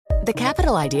The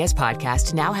Capital Ideas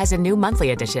podcast now has a new monthly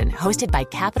edition hosted by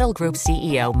Capital Group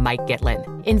CEO Mike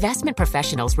Gitlin. Investment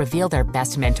professionals reveal their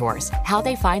best mentors, how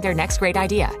they find their next great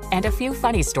idea, and a few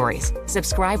funny stories.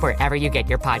 Subscribe wherever you get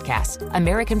your podcasts.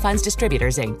 American Funds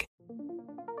Distributors, Inc.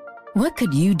 What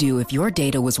could you do if your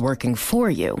data was working for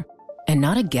you and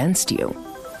not against you?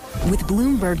 With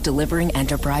Bloomberg delivering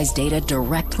enterprise data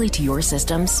directly to your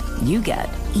systems, you get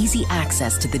easy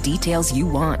access to the details you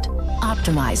want,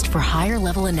 optimized for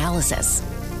higher-level analysis,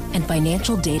 and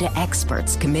financial data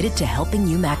experts committed to helping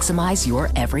you maximize your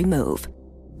every move.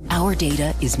 Our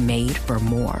data is made for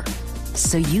more,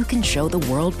 so you can show the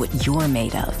world what you're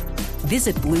made of.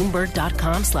 Visit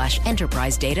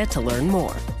Bloomberg.com/enterprise data to learn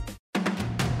more.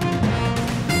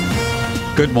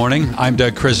 Good morning. I'm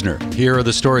Doug Krisner. Here are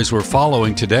the stories we're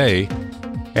following today.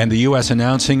 And the U.S.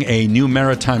 announcing a new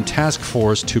maritime task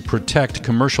force to protect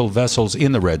commercial vessels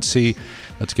in the Red Sea.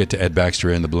 Let's get to Ed Baxter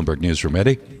in the Bloomberg Newsroom.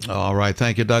 Eddie? All right.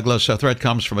 Thank you, Douglas. A threat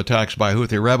comes from attacks by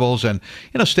Houthi rebels. And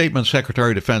in a statement, Secretary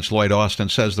of Defense Lloyd Austin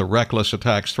says the reckless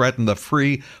attacks threaten the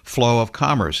free flow of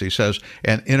commerce. He says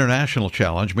an international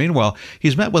challenge. Meanwhile,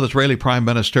 he's met with Israeli Prime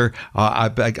Minister,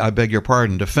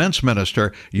 Defense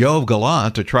Minister Yoav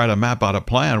Gallant to try to map out a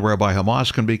plan whereby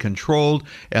Hamas can be controlled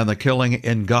and the killing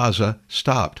in Gaza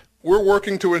stopped. We're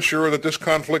working to ensure that this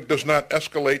conflict does not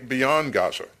escalate beyond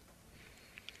Gaza.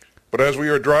 But as we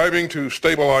are driving to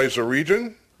stabilize the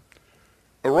region,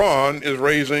 Iran is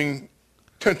raising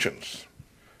tensions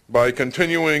by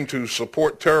continuing to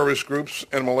support terrorist groups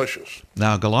and militias.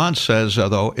 Now, Gallant says,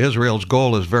 though, Israel's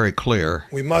goal is very clear.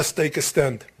 We must take a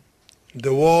stand.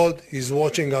 The world is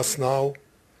watching us now.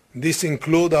 This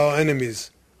includes our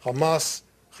enemies, Hamas,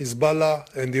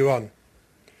 Hezbollah, and Iran.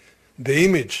 The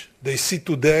image they see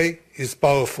today is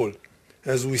powerful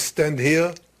as we stand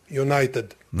here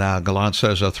united. Now, Gallant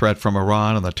says a threat from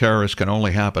Iran and the terrorists can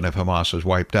only happen if Hamas is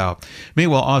wiped out.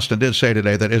 Meanwhile, Austin did say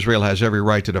today that Israel has every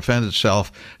right to defend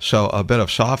itself, so a bit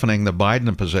of softening the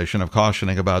Biden position of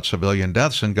cautioning about civilian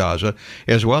deaths in Gaza.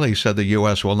 As well, he said the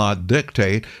U.S. will not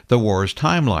dictate the war's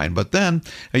timeline. But then,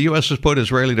 the U.S. has put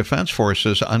Israeli defense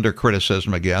forces under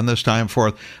criticism again, this time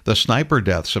for the sniper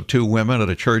deaths of 2 women at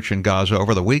a church in Gaza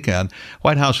over the weekend.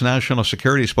 White House National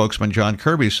Security spokesman John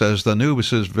Kirby says the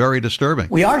news is very disturbing.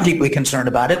 We are deeply concerned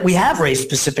about it. We have raised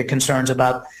specific concerns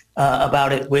about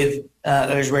it with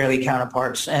Israeli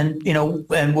counterparts, and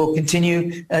we'll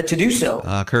continue to do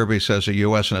so. Kirby says the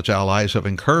U.S. and its allies have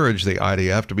encouraged the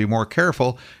IDF to be more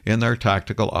careful in their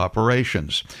tactical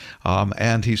operations.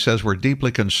 And he says we're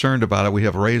deeply concerned about it. We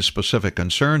have raised specific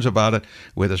concerns about it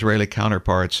with Israeli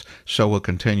counterparts, so we'll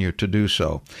continue to do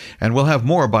so. And we'll have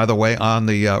more, by the way, on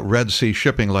the Red Sea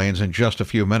shipping lanes in just a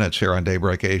few minutes here on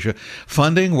Daybreak Asia.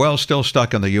 Funding, well, still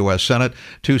stuck in the U.S. Senate.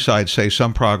 Two sides say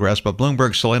some progress, but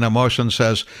Bloomberg's Selena Motion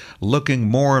says looking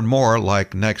more and more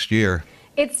like next year.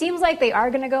 It seems like they are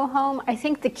going to go home. I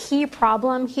think the key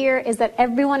problem here is that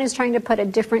everyone is trying to put a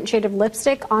different shade of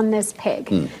lipstick on this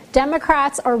pig.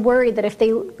 Democrats are worried that if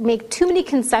they make too many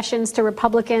concessions to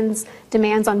Republicans'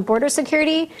 demands on border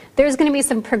security, there's going to be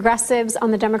some progressives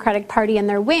on the Democratic Party and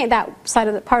their wing, that side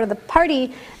of the part of the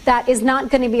party, that is not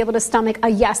going to be able to stomach a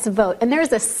yes vote. And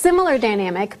there's a similar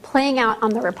dynamic playing out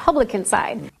on the Republican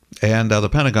side. And the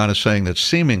Pentagon is saying that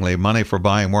seemingly money for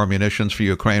buying more munitions for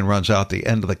Ukraine runs out the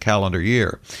end of the calendar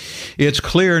year. It's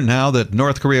clear now that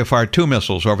North Korea fired 2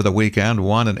 missiles over the weekend,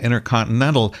 one an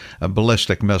intercontinental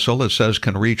ballistic missile that says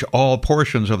can reach all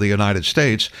portions of the United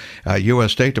States.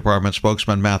 U.S. State Department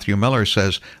spokesman Matthew Miller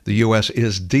says the U.S.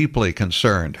 is deeply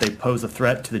concerned. They pose a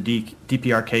threat to the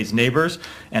DPRK's neighbors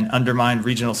and undermine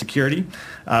regional security.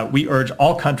 We urge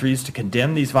all countries to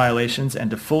condemn these violations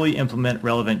and to fully implement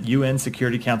relevant UN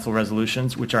Security Council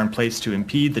resolutions which are in place to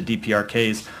impede the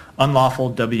DPRK's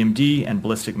unlawful WMD and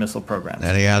ballistic missile programs.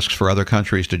 And he asks for other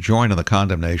countries to join in the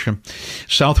condemnation.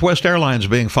 Southwest Airlines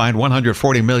being fined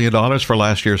 $140 million for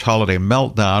last year's holiday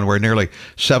meltdown, where nearly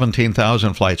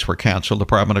 17,000 flights were canceled.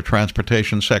 Department of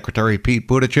Transportation Secretary Pete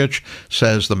Buttigieg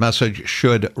says the message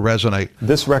should resonate.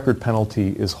 This record penalty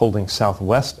is holding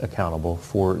Southwest accountable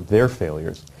for their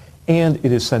failures, and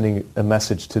it is sending a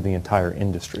message to the entire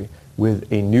industry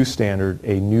with a new standard,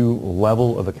 a new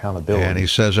level of accountability. And he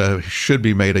says it should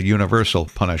be made a universal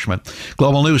punishment.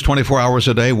 Global news 24 hours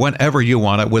a day, whenever you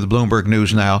want it, with Bloomberg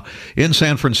News Now. In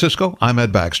San Francisco, I'm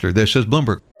Ed Baxter. This is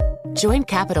Bloomberg. Join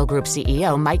Capital Group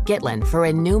CEO Mike Gitlin for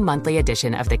a new monthly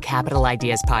edition of the Capital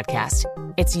Ideas podcast.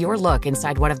 It's your look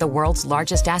inside one of the world's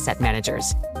largest asset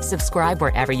managers. Subscribe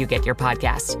wherever you get your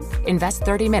podcasts. Invest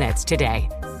 30 minutes today.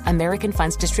 American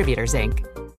Funds Distributors, Inc.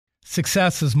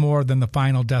 Success is more than the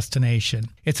final destination.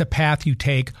 It's a path you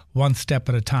take one step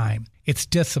at a time. It's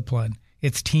discipline.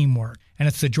 It's teamwork. And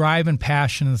it's the drive and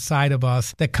passion inside of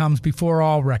us that comes before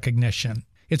all recognition.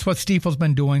 It's what Stifel's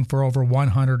been doing for over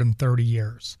 130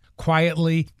 years.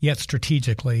 Quietly, yet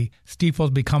strategically, Stifel's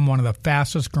become one of the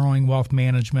fastest growing wealth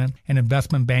management and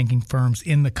investment banking firms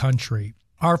in the country.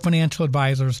 Our financial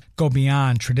advisors go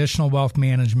beyond traditional wealth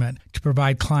management to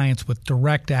provide clients with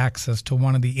direct access to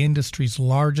one of the industry's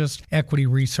largest equity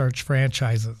research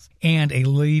franchises and a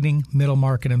leading middle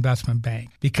market investment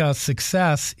bank. Because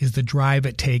success is the drive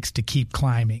it takes to keep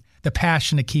climbing, the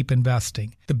passion to keep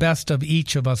investing, the best of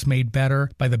each of us made better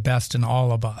by the best in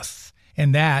all of us.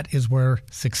 And that is where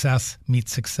success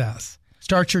meets success.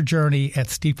 Start your journey at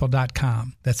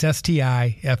Stifel.com. That's Stifel.com.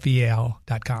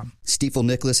 Stifel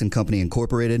Nicholas and Company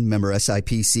Incorporated, member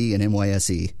SIPC and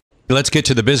NYSE. Let's get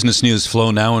to the business news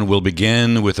flow now, and we'll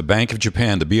begin with the Bank of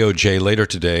Japan. The BOJ later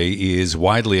today is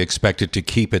widely expected to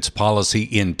keep its policy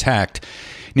intact.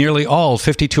 Nearly all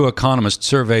 52 economists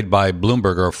surveyed by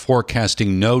Bloomberg are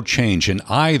forecasting no change in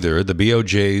either the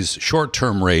BOJ's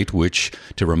short-term rate, which,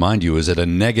 to remind you, is at a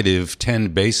negative 10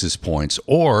 basis points,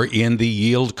 or in the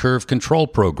yield curve control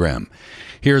program.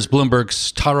 Here's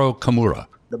Bloomberg's Taro Komura.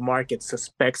 The market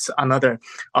suspects another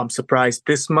surprise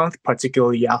this month,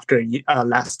 particularly after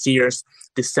last year's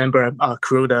December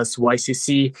Kuroda's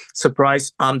YCC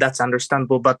surprise. That's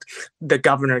understandable, but the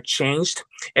governor changed,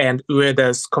 and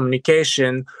Ueda's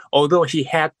communication, although he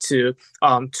had to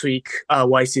tweak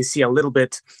YCC a little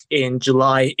bit in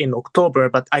July, in October,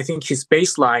 but I think his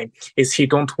baseline is he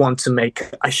don't want to make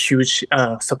a huge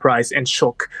surprise and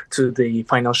shock to the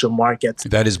financial market.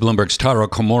 That is Bloomberg's Taro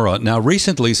Komura. Now,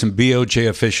 recently, some BOJ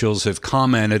officials have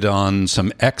commented on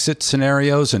some exit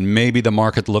scenarios, and maybe the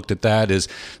market looked at that as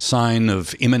sign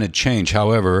of imminent change.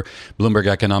 However, Bloomberg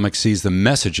Economics sees the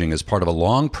messaging as part of a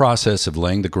long process of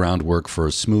laying the groundwork for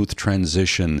a smooth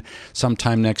transition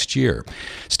sometime next year.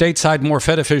 Stateside, more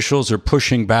Fed officials are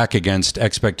pushing back against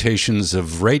expectations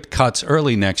of rate cuts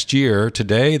early next year.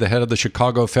 Today, the head of the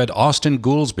Chicago Fed, Austin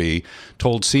Goolsbee,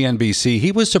 told CNBC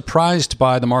he was surprised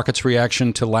by the market's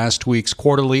reaction to last week's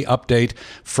quarterly update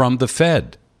from the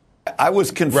Fed. I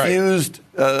was confused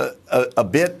a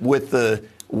bit with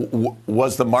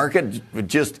was the market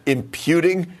just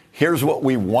imputing, here's what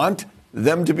we want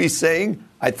them to be saying?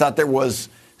 I thought there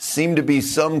seemed to be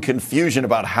some confusion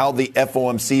about how the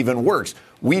FOMC even works.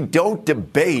 We don't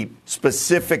debate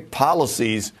specific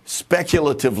policies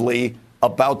speculatively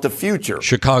about the future.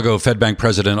 Chicago Fed Bank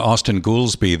President Austin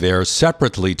Goolsbee there.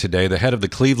 Separately today, the head of the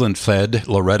Cleveland Fed,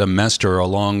 Loretta Mester,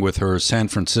 along with her San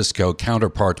Francisco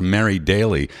counterpart, Mary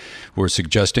Daly, were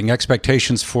suggesting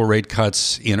expectations for rate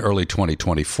cuts in early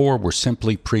 2024 were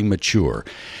simply premature.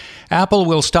 Apple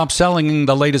will stop selling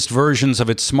the latest versions of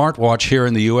its smartwatch here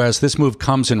in the U.S. This move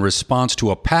comes in response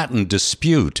to a patent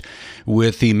dispute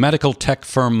with the medical tech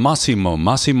firm Masimo.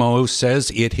 Masimo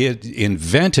says it had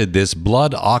invented this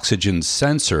blood oxygen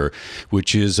sensor,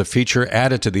 which is a feature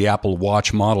added to the Apple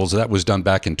Watch models. That was done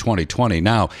back in 2020.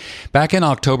 Now, back in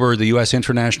October, the U.S.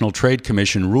 International Trade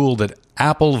Commission ruled that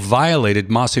Apple violated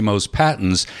Masimo's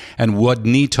patents and would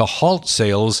need to halt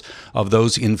sales of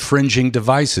those infringing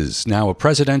devices. Now, a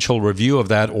presidential review of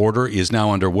that order is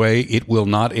now underway. It will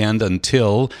not end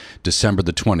until December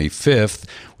the 25th.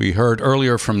 We heard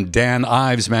earlier from Dan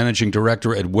Ives, managing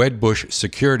director at Wedbush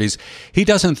Securities. He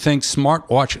doesn't think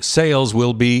smartwatch sales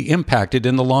will be impacted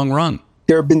in the long run.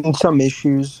 There have been some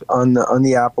issues on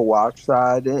the Apple Watch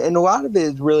side, and a lot of it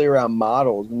is really around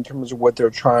models in terms of what they're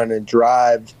trying to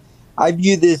drive. I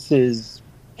view this as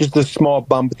just a small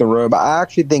bump in the road, but I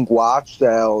actually think watch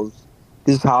sales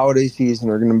this holiday season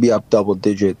are going to be up double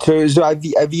digits. So I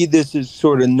view this as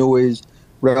sort of noise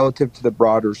relative to the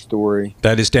broader story.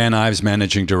 That is Dan Ives,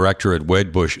 managing director at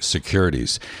Wedbush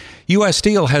Securities. U.S.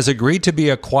 Steel has agreed to be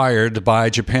acquired by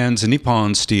Japan's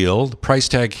Nippon Steel. The price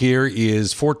tag here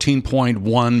is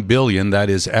 $14.1 billion. That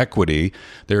is equity.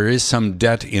 There is some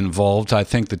debt involved. I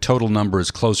think the total number is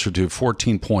closer to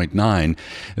 14.9.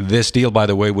 This deal, by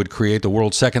the way, would create the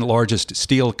world's second largest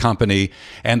steel company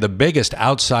and the biggest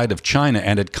outside of China.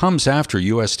 And it comes after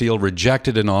U.S. Steel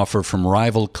rejected an offer from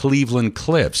rival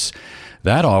Cleveland-Cliffs.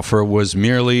 That offer was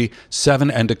merely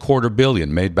 $7.25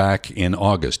 billion, made back in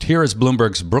August. Here is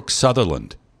Bloomberg's Brooke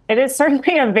Sutherland. It is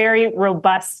certainly a very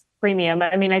robust premium.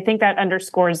 I mean, I think that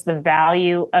underscores the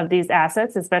value of these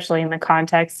assets, especially in the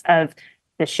context of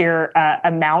the sheer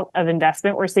amount of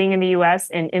investment we're seeing in the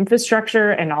U.S. in infrastructure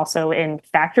and also in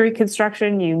factory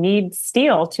construction. You need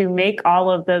steel to make all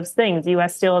of those things.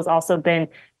 U.S. Steel has also been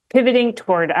pivoting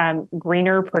toward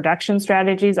greener production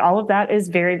strategies. All of that is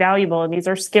very valuable, and these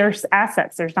are scarce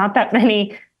assets. There's not that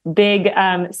many big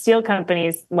steel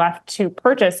companies left to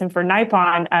purchase. And for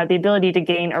Nippon, the ability to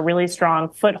gain a really strong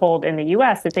foothold in the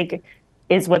U.S., I think,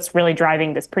 is what's really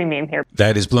driving this premium here.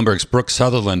 That is Bloomberg's Brooke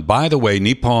Sutherland. By the way,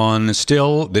 Nippon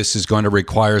this is going to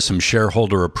require some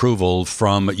shareholder approval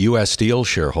from U.S. Steel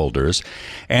shareholders,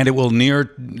 and it will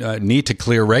need to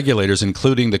clear regulators,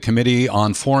 including the Committee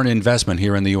on Foreign Investment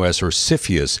here in the U.S., or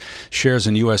CFIUS. Shares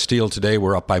in U.S. Steel today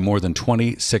were up by more than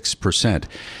 26%.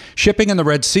 Shipping in the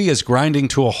Red Sea is grinding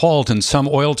to a halt, and some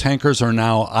oil tankers are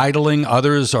now idling.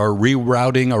 Others are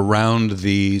rerouting around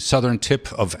the southern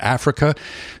tip of Africa.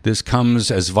 This comes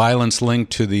as violence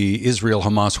linked to the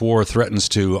Israel-Hamas war threatens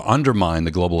to undermine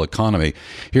the global economy.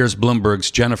 Here's Bloomberg's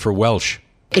Jennifer Welsh.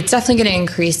 It's definitely going to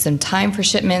increase some time for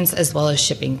shipments as well as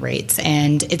shipping rates.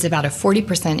 And it's about a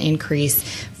 40%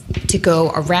 increase to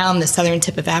go around the southern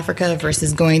tip of Africa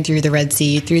versus going through the Red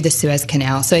Sea, through the Suez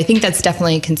Canal. So I think that's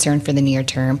definitely a concern for the near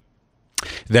term.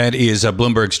 That is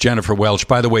Bloomberg's Jennifer Welch.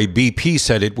 By the way, BP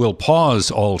said it will pause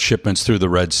all shipments through the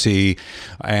Red Sea,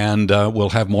 and we'll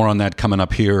have more on that coming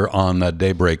up here on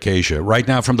Daybreak Asia. Right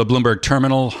now from the Bloomberg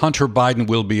terminal, Hunter Biden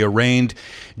will be arraigned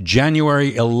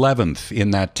January 11th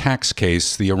in that tax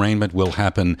case. The arraignment will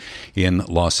happen in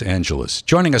Los Angeles.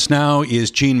 Joining us now is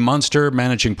Gene Munster,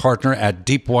 managing partner at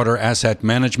Deepwater Asset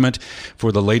Management,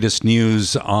 for the latest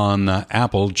news on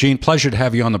Apple. Gene, pleasure to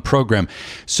have you on the program.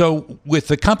 So with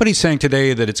the company saying today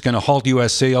that it's going to halt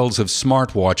U.S. sales of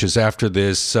smartwatches after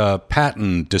this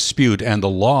patent dispute and the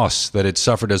loss that it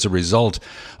suffered as a result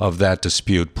of that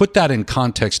dispute, put that in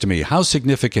context to me. How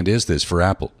significant is this for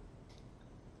Apple?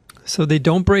 So they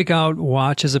don't break out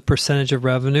watch as a percentage of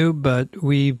revenue, but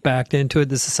we backed into it.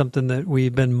 This is something that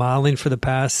we've been modeling for the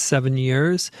past 7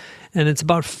 years, and it's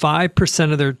about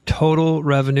 5% of their total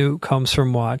revenue comes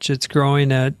from watch. It's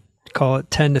growing at, call it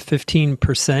 10 to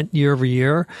 15% year over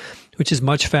year, which is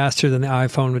much faster than the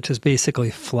iPhone, which is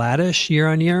basically flattish year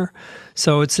on year.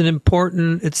 So it's an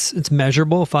important, it's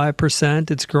measurable, 5%.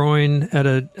 It's growing at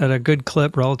a good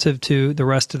clip relative to the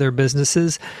rest of their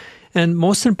businesses. And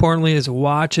most importantly, is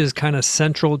watch is kind of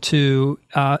central to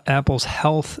Apple's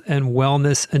health and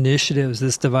wellness initiatives.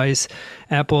 This device,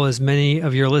 Apple, as many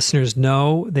of your listeners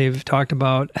know, they've talked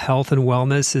about health and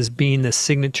wellness as being the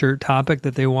signature topic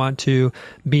that they want to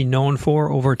be known for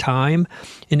over time.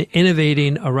 And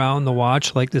innovating around the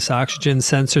watch, like this oxygen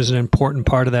sensor, is an important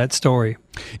part of that story.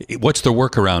 What's the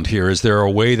workaround here? Is there a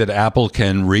way that Apple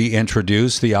can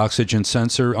reintroduce the oxygen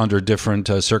sensor under different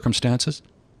circumstances?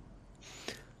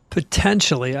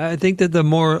 Potentially. I think that the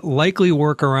more likely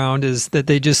workaround is that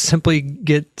they just simply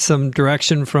get some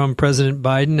direction from President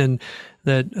Biden, and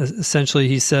that essentially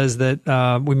he says that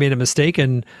we made a mistake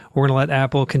and we're going to let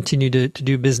Apple continue to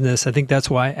do business. I think that's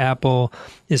why Apple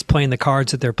is playing the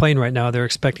cards that they're playing right now. They're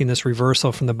expecting this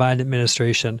reversal from the Biden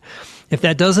administration. If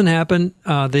that doesn't happen,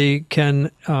 they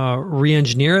can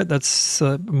re-engineer it. That's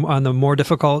on the more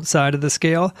difficult side of the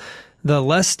scale. The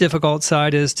less difficult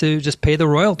side is to just pay the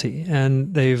royalty.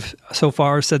 And they've so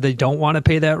far said they don't want to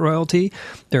pay that royalty.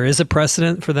 There is a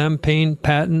precedent for them paying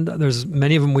patent. There's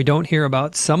many of them we don't hear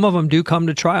about. Some of them do come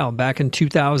to trial back in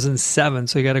 2007.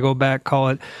 So you got to go back, call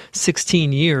it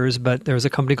 16 years. But there's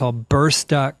a company called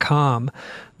Burst.com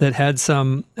that had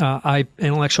some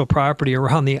intellectual property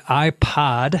around the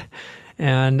iPod.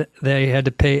 And they had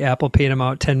to pay, Apple paid them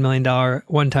out $10 million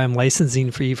one-time licensing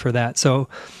fee for that. So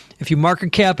if you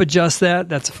market cap adjust that,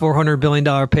 that's a $400 billion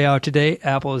payout today.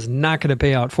 Apple is not going to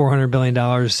pay out $400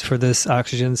 billion for this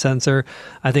oxygen sensor.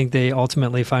 I think they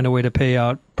ultimately find a way to pay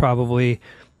out probably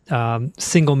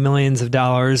single millions of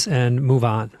dollars and move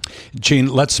on. Gene,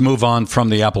 let's move on from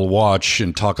the Apple Watch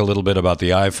and talk a little bit about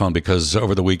the iPhone, because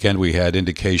over the weekend we had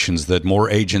indications that more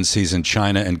agencies in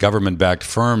China and government-backed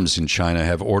firms in China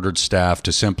have ordered staff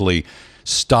to simply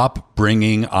stop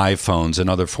bringing iPhones and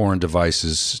other foreign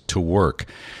devices to work.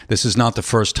 This is not the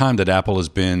first time that Apple has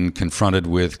been confronted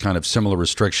with kind of similar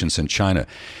restrictions in China.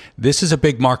 This is a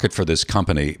big market for this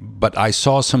company, but I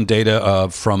saw some data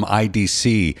from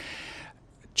IDC.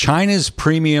 China's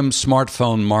premium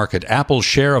smartphone market, Apple's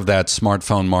share of that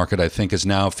smartphone market, I think, is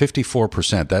now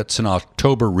 54%. That's an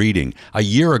October reading. A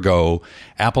year ago,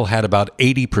 Apple had about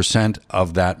 80%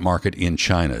 of that market in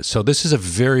China. So this is a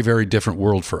very, very different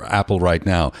world for Apple right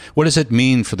now. What does it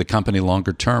mean for the company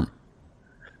longer term?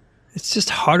 It's just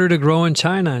harder to grow in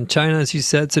China. And China, as you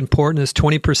said, it's important. It's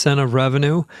 20% of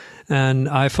revenue. And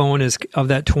iPhone is of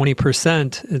that 20%.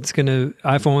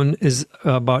 iPhone is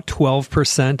about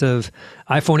 12% of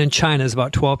iPhone in China is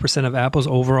about 12% of Apple's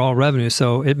overall revenue,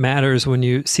 so it matters when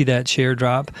you see that share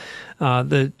drop.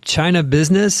 The China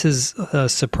business is a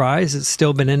surprise. It's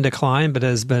still been in decline, but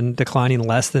has been declining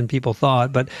less than people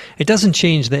thought. But it doesn't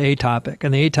change the A topic.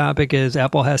 And the A topic is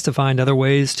Apple has to find other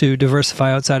ways to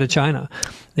diversify outside of China.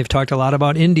 They've talked a lot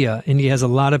about India. India has a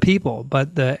lot of people,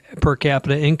 but the per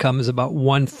capita income is about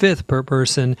 1/5 per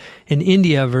person in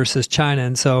India versus China.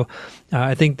 And so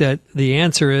I think that the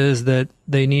answer is that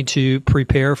they need to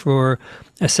prepare for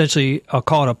essentially, I'll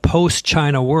call it a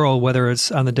post-China world, whether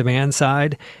it's on the demand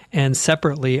side and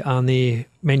separately on the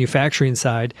manufacturing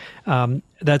side.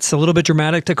 That's a little bit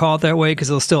dramatic to call it that way because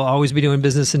they'll still always be doing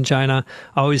business in China,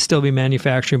 always still be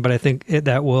manufacturing, but I think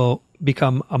that will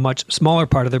become a much smaller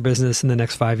part of their business in the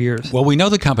next 5 years. Well, we know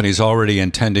the company's already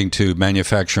intending to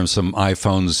manufacture some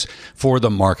iPhones for the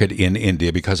market in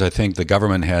India because I think the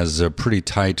government has pretty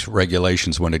tight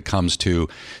regulations when it comes to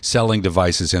selling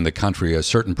devices in the country. A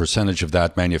certain percentage of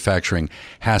that manufacturing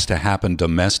has to happen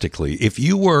domestically. If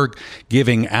you were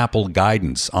giving Apple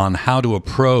guidance on how to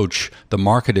approach the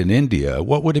market in India,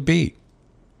 what would it be?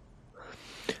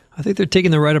 I think they're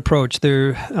taking the right approach.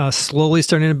 They're slowly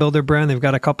starting to build their brand. They've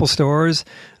got a couple stores,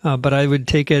 but I would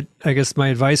take it, I guess my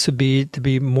advice would be to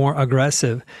be more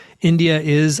aggressive. India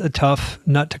is a tough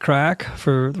nut to crack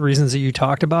for the reasons that you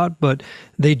talked about, but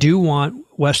they do want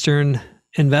Western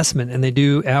investment, and they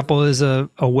do. Apple is a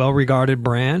well-regarded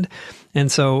brand.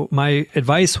 And so my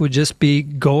advice would just be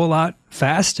go a lot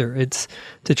faster. It's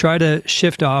to try to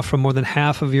shift off from more than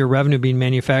half of your revenue being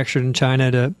manufactured in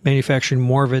China to manufacturing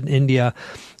more of it in India.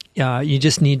 You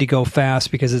just need to go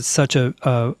fast because it's such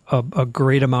a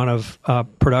great amount of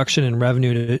production and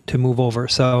revenue to move over.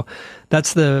 So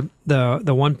that's the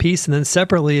one piece. And then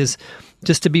separately is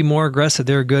just to be more aggressive.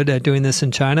 They're good at doing this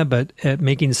in China, but at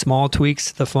making small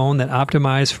tweaks to the phone that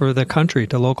optimize for the country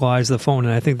to localize the phone.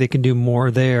 And I think they can do more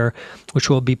there,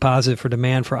 which will be positive for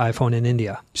demand for iPhone in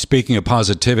India. Speaking of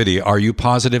positivity, are you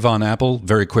positive on Apple?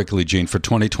 Very quickly, Gene, for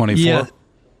 2024? Yeah.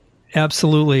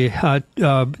 Absolutely.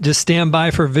 Just stand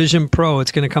by for Vision Pro.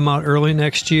 It's going to come out early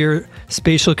next year.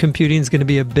 Spatial computing is going to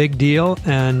be a big deal,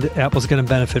 and Apple's going to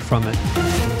benefit from it.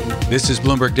 This is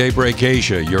Bloomberg Daybreak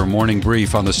Asia, your morning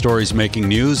brief on the stories making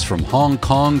news from Hong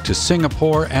Kong to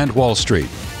Singapore and Wall Street.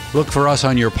 Look for us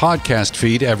on your podcast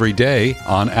feed every day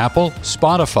on Apple,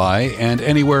 Spotify, and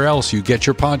anywhere else you get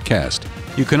your podcast.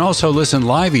 You can also listen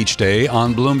live each day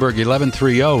on Bloomberg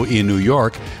 1130 in New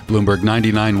York, Bloomberg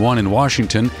 99.1 in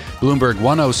Washington, Bloomberg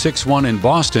 106.1 in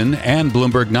Boston, and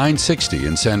Bloomberg 960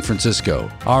 in San Francisco.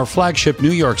 Our flagship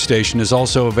New York station is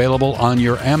also available on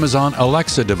your Amazon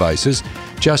Alexa devices.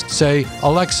 Just say,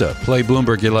 Alexa, play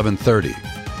Bloomberg 1130.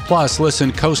 Plus,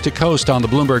 listen coast to coast on the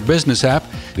Bloomberg Business app,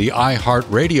 the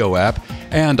iHeartRadio app,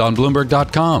 and on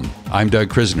Bloomberg.com. I'm Doug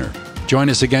Krisner. Join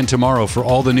us again tomorrow for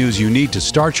all the news you need to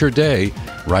start your day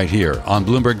right here on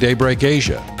Bloomberg Daybreak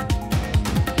Asia.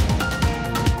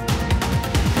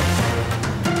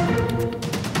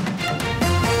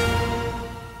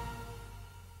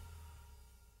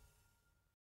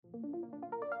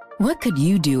 What could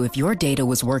you do if your data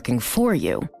was working for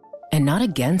you and not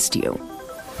against you?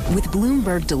 With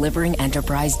Bloomberg delivering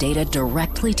enterprise data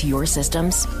directly to your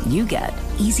systems, you get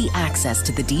easy access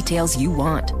to the details you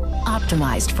want,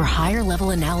 optimized for higher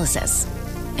level analysis,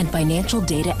 and financial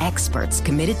data experts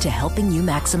committed to helping you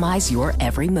maximize your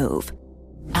every move.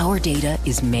 Our data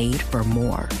is made for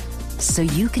more, so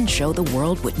you can show the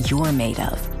world what you're made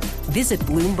of. Visit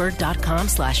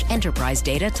Bloomberg.com/enterprise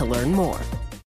data to learn more.